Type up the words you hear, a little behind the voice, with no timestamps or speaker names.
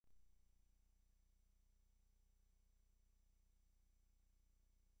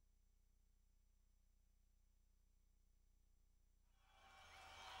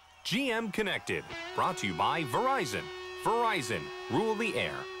GM Connected, brought to you by Verizon. Verizon, rule the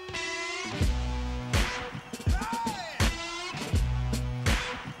air.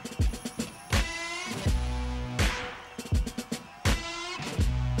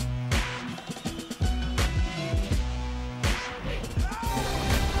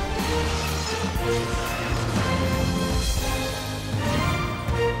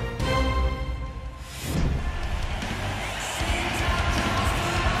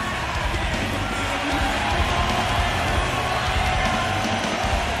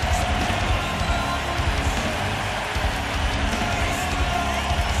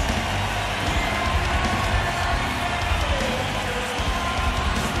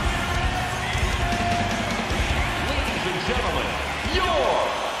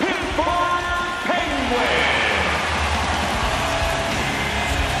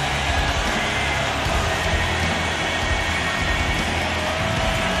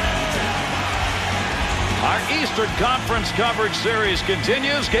 Eastern Conference coverage series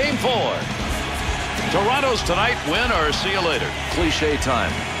continues. Game 4. Toronto's tonight. Win or see you later. Cliche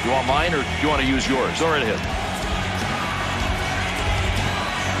time. You want mine or do you want to use yours? Go right ahead.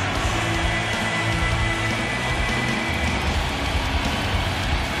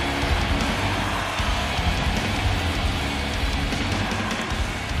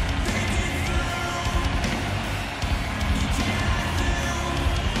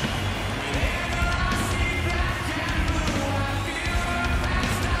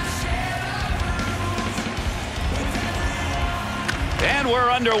 We're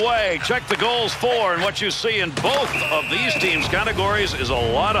underway. Check the goals for, and what you see in both of these teams' categories is a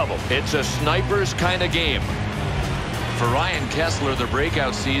lot of them. It's a sniper's kind of game. For Ryan Kesler, the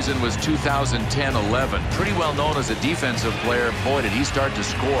breakout season was 2010-11. Pretty well known as a defensive player. Boy, did he start to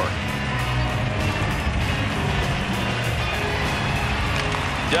score.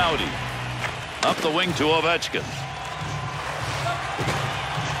 Doughty up the wing to Ovechkin.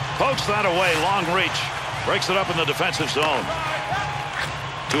 Pokes that away. Long reach. Breaks it up in the defensive zone.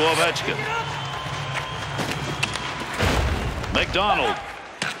 To Ovechkin. McDonald.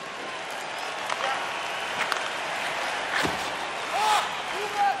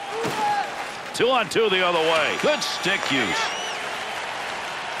 Two-on-two the other way. Good stick use.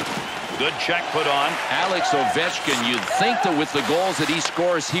 Good check put on. Alex Ovechkin, you'd think that with the goals that he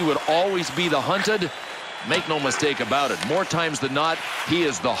scores, he would always be the hunted. Make no mistake about it. More times than not, he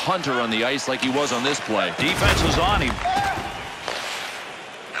is the hunter on the ice like he was on this play. Defense is on him.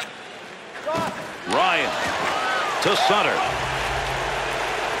 Ryan to Sutter.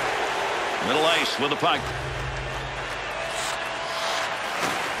 Middle ice with the puck.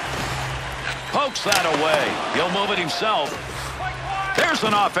 Pokes that away. He'll move it himself. There's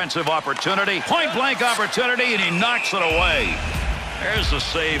an offensive opportunity. Point-blank opportunity, and he knocks it away. There's a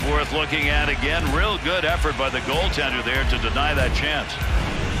save worth looking at again. Real good effort by the goaltender there to deny that chance.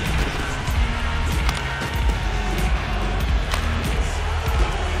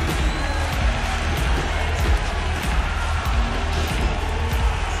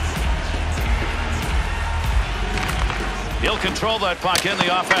 He'll control that puck in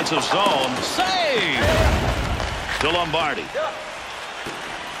the offensive zone. Save! To Lombardi.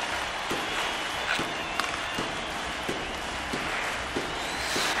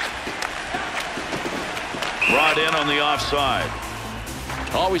 Brought in on the offside.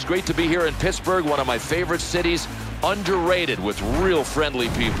 Always great to be here in Pittsburgh, one of my favorite cities. Underrated with real friendly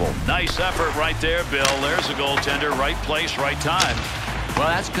people. Nice effort right there, Bill. There's a goaltender. Right place, right time. Well,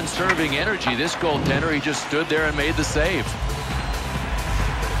 that's conserving energy. This goaltender, he just stood there and made the save.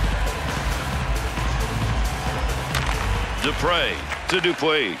 Dupre to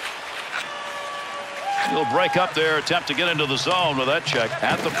Dupuis. He'll break up there, attempt to get into the zone with that check.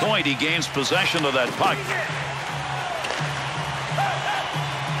 At the point, he gains possession of that puck.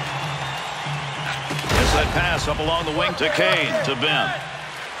 Gets that pass up along the wing to Kane, to Ben.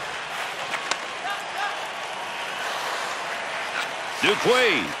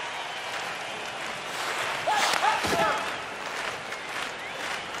 Dupuis.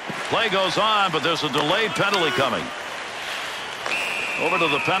 Play goes on, but there's a delayed penalty coming. Over to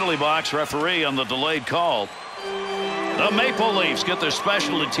the penalty box, referee on the delayed call. The Maple Leafs get their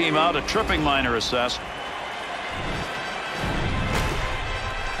specialty team out. A tripping minor assessed.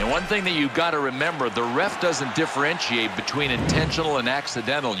 And one thing that you've got to remember, the ref doesn't differentiate between intentional and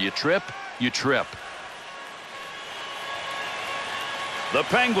accidental. You trip, you trip. The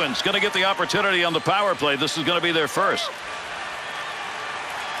Penguins going to get the opportunity on the power play. This is going to be their first.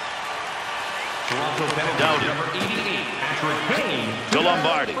 Doughty to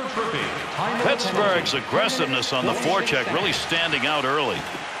Lombardi. Pittsburgh's aggressiveness on the forecheck really standing out early.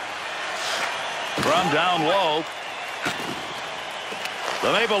 From down low.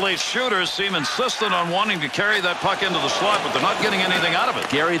 The Maple Leafs shooters seem insistent on wanting to carry that puck into the slot, but they're not getting anything out of it.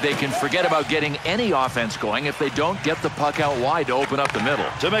 Gary, they can forget about getting any offense going if they don't get the puck out wide to open up the middle.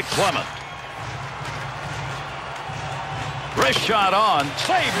 To McClement. Wrist shot on.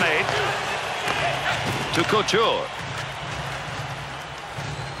 Save made. To Couture.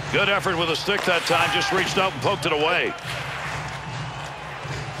 Good effort with a stick that time. Just reached out and poked it away.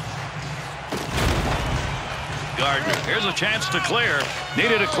 Gardner. Here's a chance to clear.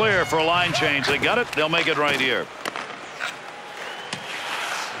 Needed a clear for a line change. They got it. They'll make it right here.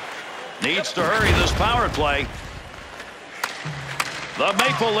 Needs to hurry this power play. The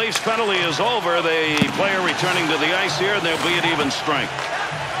Maple Leafs penalty is over. The player returning to the ice here, and they'll be at even strength.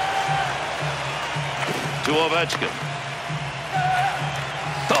 To Ovechkin.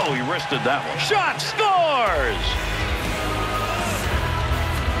 Oh, he wristed that one. Shot, scores!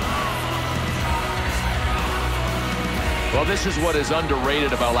 Well, this is what is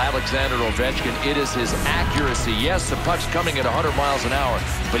underrated about Alexander Ovechkin. It is his accuracy. Yes, the puck's coming at 100 miles an hour,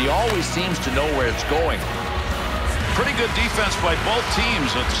 but he always seems to know where it's going. Pretty good defense by both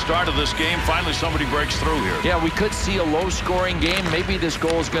teams at the start of this game. Finally, somebody breaks through here. Yeah, we could see a low-scoring game. Maybe this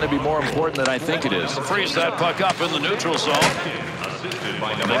goal is going to be more important than I think it is. Frees that puck up in the neutral zone.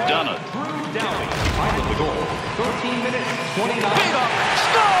 They've done it. The goal. 13 minutes, 29. Beat up.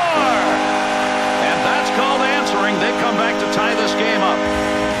 Score! And that's called answering. They come back to tie this game up.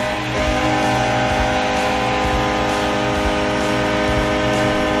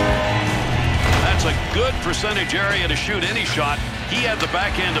 That's a good percentage area to shoot any shot. He had the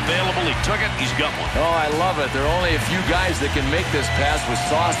backhand available. He took it. He's got one. Oh, I love it. There are only a few guys that can make this pass with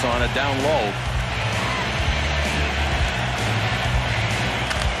sauce on it down low.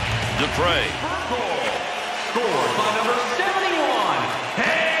 Dupre. Scored by number 71,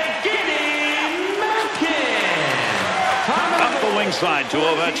 Evgeny Malkin. Up the wing side to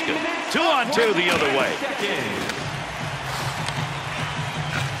Ovechkin. 2-on-2 the other way.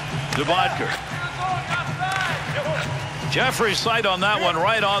 To Bodker. Jeffrey's sight on that one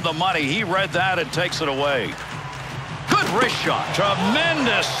right on the money. He read that and takes it away. Good wrist shot.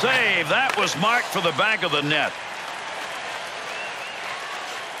 Tremendous save. That was marked for the back of the net.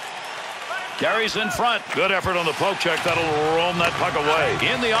 Carries in front. Good effort on the poke check. That'll roam that puck away.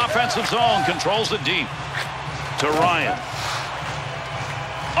 In the offensive zone. Controls it deep. To Ryan.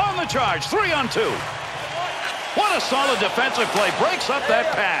 On the charge. 3-on-2. What a solid defensive play. Breaks up that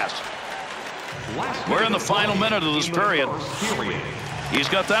pass. We're in the final minute of this period. He's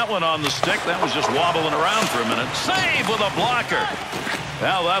got that one on the stick. That was just wobbling around for a minute. Save with a blocker.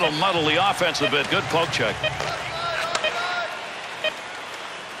 Well, that'll muddle the offense a bit. Good poke check.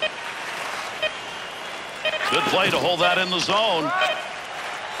 Good play to hold that in the zone.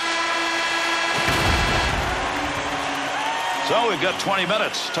 So we've got 20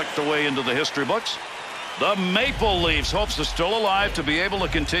 minutes tucked away into the history books. The Maple Leafs hopes are still alive to be able to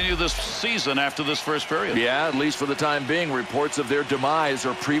continue this season after this first period. Yeah, at least for the time being. Reports of their demise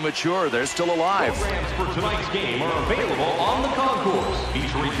are premature. They're still alive. Programs for tonight's game are available on the concourse,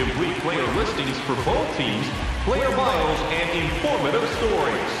 featuring complete player listings for both teams, player bios, and informative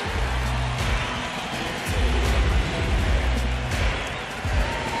stories.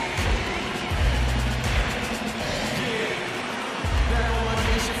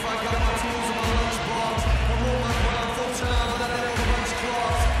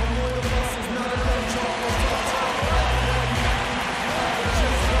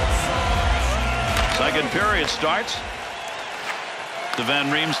 Second period starts. To Van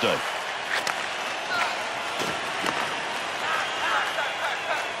Riemsdyk.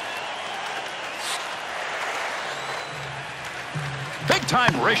 Big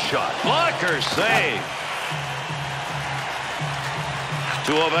time wrist shot. Blocker save.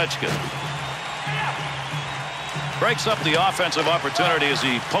 To Ovechkin. Breaks up the offensive opportunity as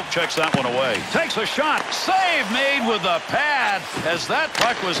he poke checks that one away. Takes a shot. Save made with the pad as that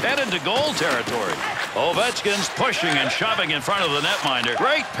puck was headed to goal territory. Ovechkin's pushing and shoving in front of the netminder.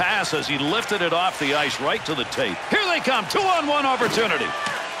 Great pass as he lifted it off the ice right to the tape. Here they come. 2-on-1 opportunity.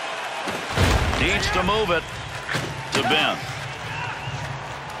 Needs to move it to Ben.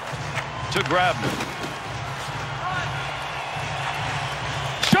 To Grabner.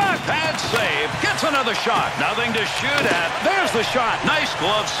 Shot, pad save, gets another shot. Nothing to shoot at. There's the shot. Nice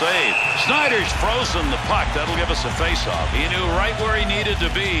glove save. Snyder's frozen the puck. That'll give us a face-off. He knew right where he needed to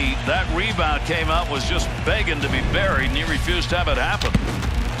be. That rebound came out, was just begging to be buried, and he refused to have it happen.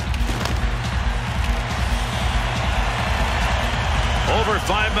 Over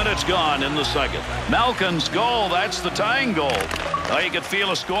 5 minutes gone in the second. Malkin's goal, that's the tying goal. Oh, you could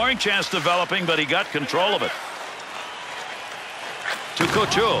feel a scoring chance developing, but he got control of it. To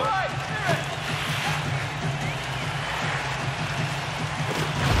Couture.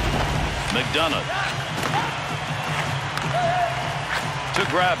 McDonough. To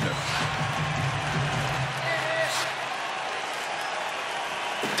Grabner.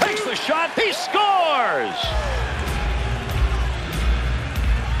 Takes the shot. He scores!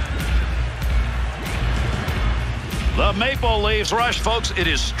 The Maple Leafs rush, folks. It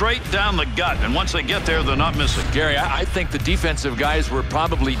is straight down the gut, and once they get there, they're not missing. Gary, I think the defensive guys were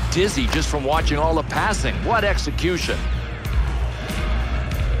probably dizzy just from watching all the passing. What execution.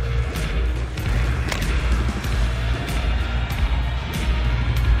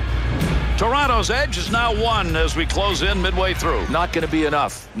 Toronto's edge is now 1 as we close in midway through. Not going to be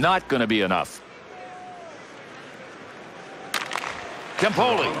enough. Not going to be enough.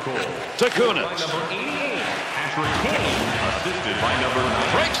 Campoli to Kunitz. Patrick Kane, assisted by number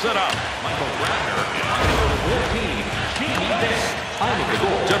 9. Breaks it up. Michael Grabner and number 14, Jamie Benn. Time of the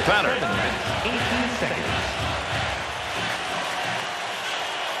goal. To Penner. 7 minutes, 18 seconds.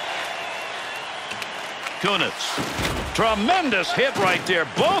 Kunitz. Tremendous hit right there.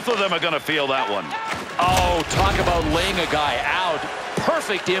 Both of them are going to feel that one. Oh, talk about laying a guy out.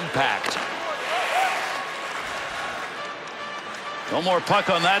 Perfect impact. No more puck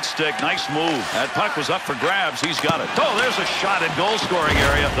on that stick. Nice move. That puck was up for grabs. He's got it. Oh, there's a shot in goal-scoring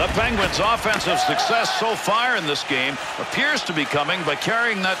area. The Penguins' offensive success so far in this game appears to be coming by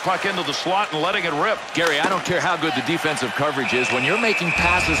carrying that puck into the slot and letting it rip. Gary, I don't care how good the defensive coverage is. When you're making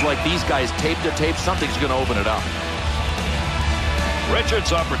passes like these guys tape to tape, something's going to open it up.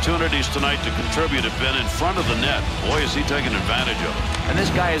 Richards' opportunities tonight to contribute have been in front of the net. Boy, is he taking advantage of it. And this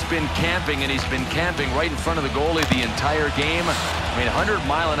guy has been camping, and he's been camping right in front of the goalie the entire game. I mean,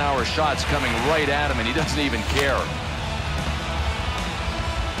 100-mile-an-hour shots coming right at him, and he doesn't even care.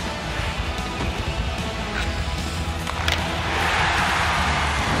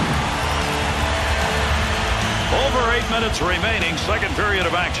 Over 8 minutes remaining, second period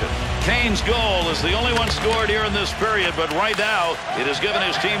of action. Kane's goal is the only one scored here in this period, but right now it has given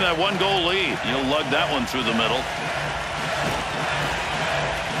his team that 1-goal lead. He'll lug that one through the middle.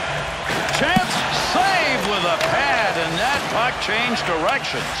 Chance, save with a pad, and that puck changed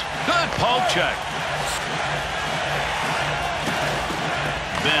directions. Good poke check.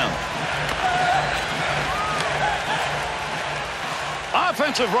 Ben.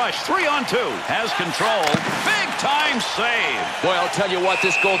 Offensive rush, 3-on-2. Has control. Big-time save. Boy, I'll tell you what,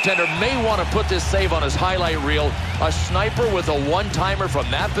 this goaltender may want to put this save on his highlight reel. A sniper with a one-timer from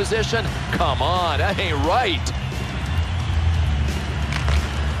that position? Come on, that ain't right.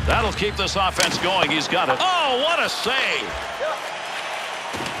 That'll keep this offense going. He's got it. Oh, what a save.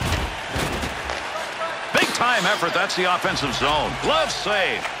 Big-time effort. That's the offensive zone. Glove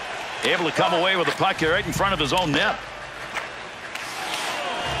save. Able to come away with the puck here right in front of his own net.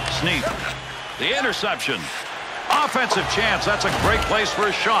 Sneak. The interception. Offensive chance. That's a great place for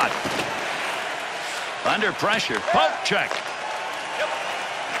a shot. Under pressure. Poke check.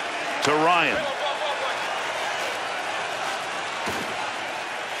 To Ryan.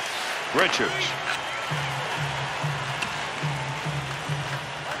 Richards.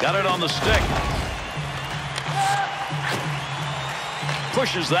 Got it on the stick.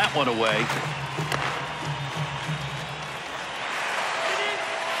 Pushes that one away.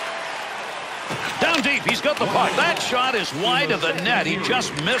 Down deep. He's got the puck. That shot is wide of the net. He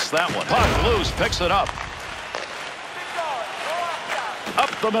just missed that one. Puck loose. Picks it up. Up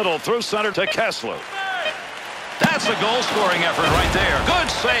the middle. Through center to Kessler. That's a goal-scoring effort right there. Good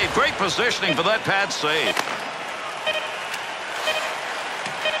save. Great positioning for that pad save.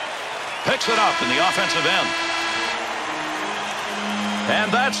 Picks it up in the offensive end.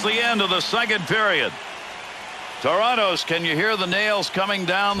 And that's the end of the second period. Toronto's, can you hear the nails coming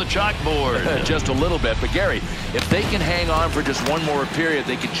down the chalkboard? Just a little bit. But, Gary, if they can hang on for just one more period,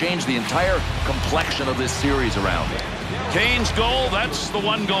 they could change the entire complexion of this series around. Kane's goal, that's the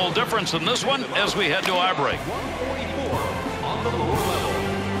 1-goal difference in this one as we head to our break. 144 on the lower level.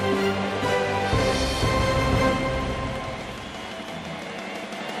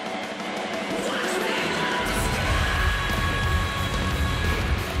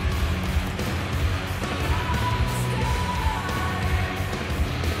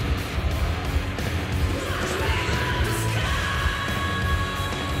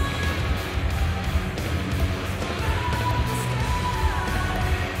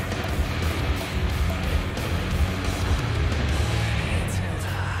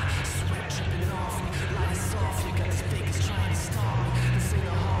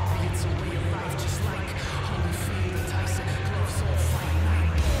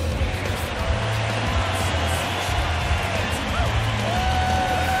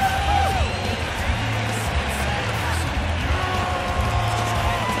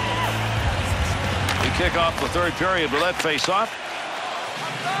 kick off the third period with that face-off.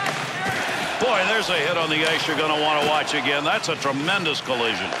 Boy, there's a hit on the ice you're going to want to watch again. That's a tremendous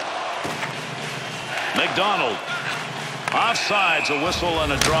collision. McDonald. Offsides, a whistle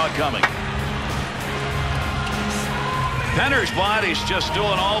and a draw coming. Penner's body's just doing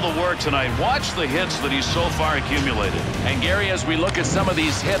all the work tonight. Watch the hits that he's so far accumulated. And Gary, as we look at some of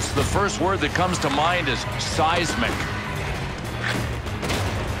these hits, the first word that comes to mind is seismic.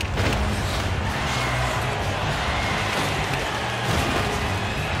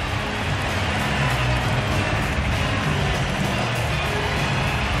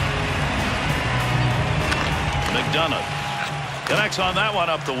 McDonough connects on that one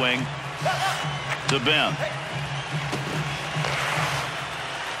up the wing to Ben.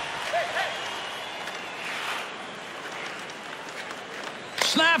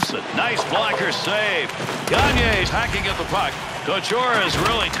 Snaps it. Nice blocker save. Gagne's hacking at the puck. Couture is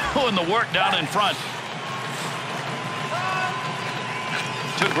really doing the work down in front.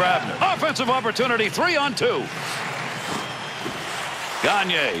 To Grabner. Offensive opportunity, 3-on-2.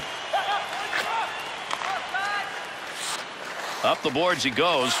 Gagne. Up the boards he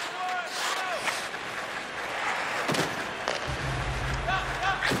goes.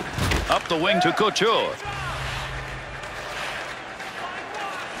 Up the wing to Couture.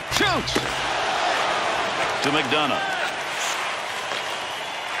 Shoots. To McDonough.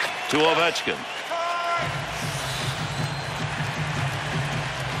 To Ovechkin.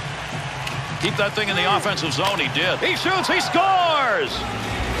 Keep that thing in the offensive zone. He did. He shoots. He scores.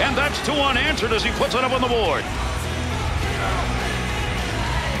 And that's 2 unanswered as he puts it up on the board.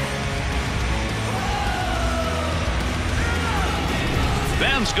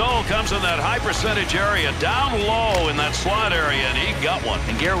 Ben's goal comes in that high percentage area, down low in that slot area, and he got one.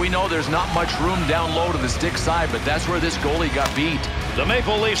 And Gary, we know there's not much room down low to the stick side, but that's where this goalie got beat. The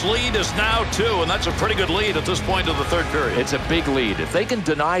Maple Leafs lead is now 2, and that's a pretty good lead at this point of the third period. It's a big lead. If they can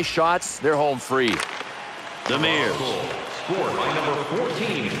deny shots, they're home free. Demers. Scored by number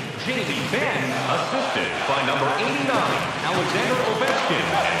 14, Jamie Benn. Assisted by number 89, Alexander Ovechkin.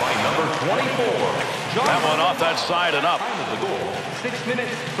 And by number 24, John. That one off that side and up. Time of the goal, 6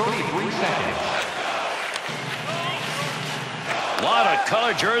 minutes, 33 seconds. A lot of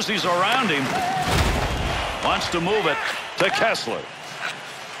colored jerseys around him. Wants to move it to Kessler.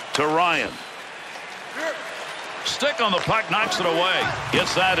 To Ryan. Stick on the puck, knocks it away.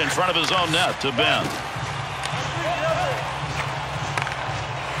 Gets that in front of his own net to Ben.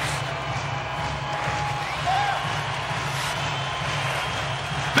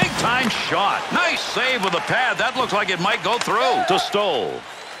 Big-time shot. Nice save with the pad. That looks like it might go through. To Stoll.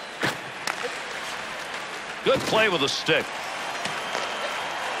 Good play with the stick.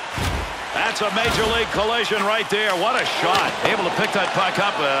 That's a major league collision right there. What a shot. Able to pick that puck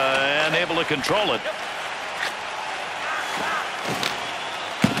up and able to control it.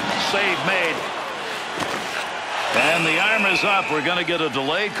 Save made. And the arm is up. We're going to get a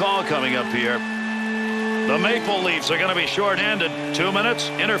delayed call coming up here. The Maple Leafs are going to be short-handed. 2 minutes,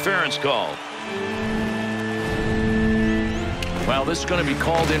 interference call. Well, this is going to be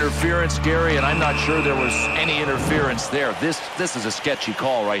called interference, Gary, and I'm not sure there was any interference there. This is a sketchy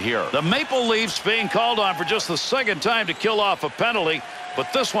call right here. The Maple Leafs being called on for just the second time to kill off a penalty,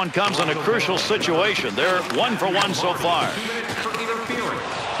 but this one comes in a crucial situation. They're 1 for 1 so far. 2 minutes for interference.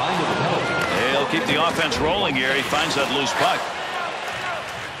 Time of the penalty. He'll keep the offense rolling here. He finds that loose puck.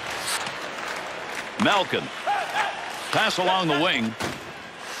 Malkin. Pass along the wing.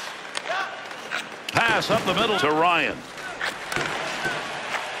 Pass up the middle to Ryan.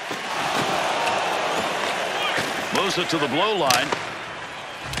 Moves it to the blue line.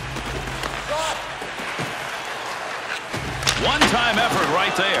 One-time effort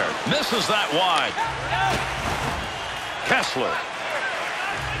right there. Misses that wide. Kessler.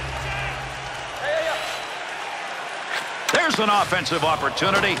 There's an offensive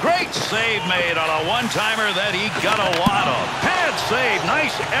opportunity. Great save made on a one-timer that he got a lot of. Pad save.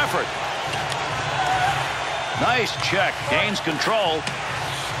 Nice effort. Nice check. Gains control.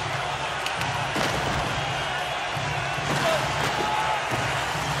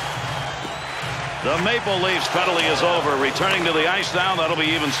 The Maple Leafs penalty is over. Returning to the ice now. That'll be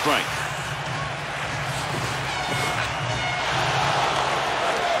even strength.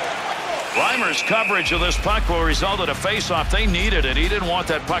 Reimer's coverage of this puck will result in a face-off. They needed it. He didn't want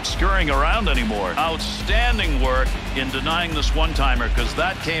that puck scurrying around anymore. Outstanding work in denying this one-timer because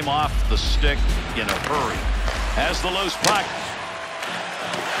that came off the stick in a hurry. Has the loose puck.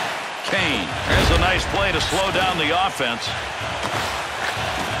 Kane. There's a nice play to slow down the offense.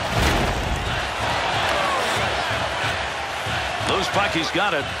 Loose puck, he's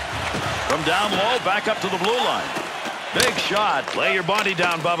got it. From down low, back up to the blue line. Big shot. Lay your body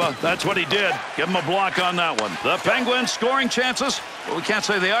down, Bubba. That's what he did. Give him a block on that one. The Penguins scoring chances? Well, we can't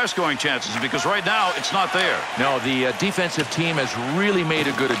say they are scoring chances because right now it's not there. No, the defensive team has really made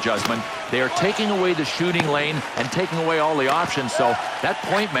a good adjustment. They are taking away the shooting lane and taking away all the options, so that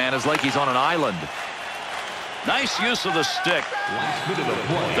point man is like he's on an island. Nice use of the stick.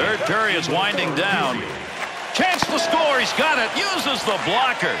 Third period's winding down. Chance to score. He's got it. Uses the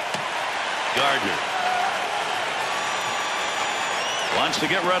blocker. Gardner wants to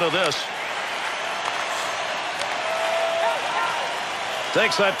get rid of this.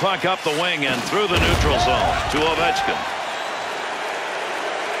 Takes that puck up the wing and through the neutral zone to Ovechkin.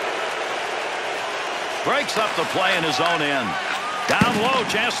 Breaks up the play in his own end. Down low,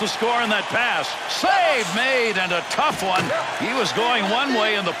 chance to score in that pass. Save made, and a tough one. He was going one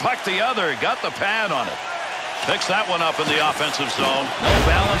way and the puck the other. Got the pad on it. Picks that one up in the offensive zone. No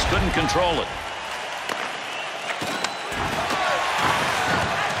balance, couldn't control it.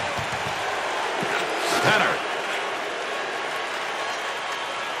 Penner.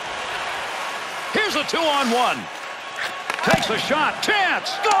 Here's a 2-on-1. Takes a shot. Chance.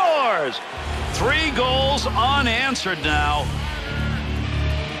 Scores. 3 goals unanswered now.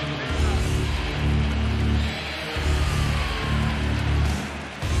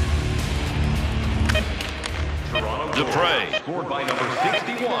 Dupre. Scored by number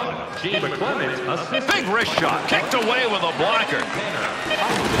 61, Jamie Clemens, assisted. Big wrist shot. Kicked away with a blocker.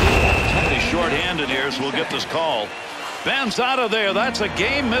 He's short-handed here, so we'll get this call. Ben's out of there. That's a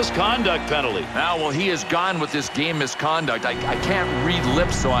game misconduct penalty. Now, well, he is gone with this game misconduct. I can't read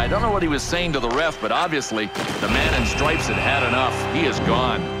lips, so I don't know what he was saying to the ref, but obviously the man in stripes had had enough. He is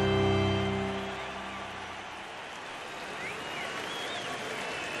gone.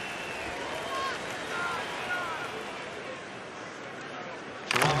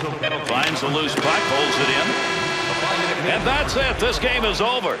 Finds a loose puck, holds it in. And that's it. This game is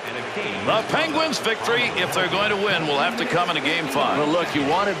over. The Penguins' victory, if they're going to win, will have to come in a game 5. Well, look, you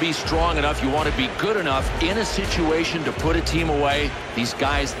want to be strong enough, you want to be good enough in a situation to put a team away. These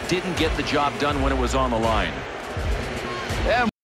guys didn't get the job done when it was on the line. And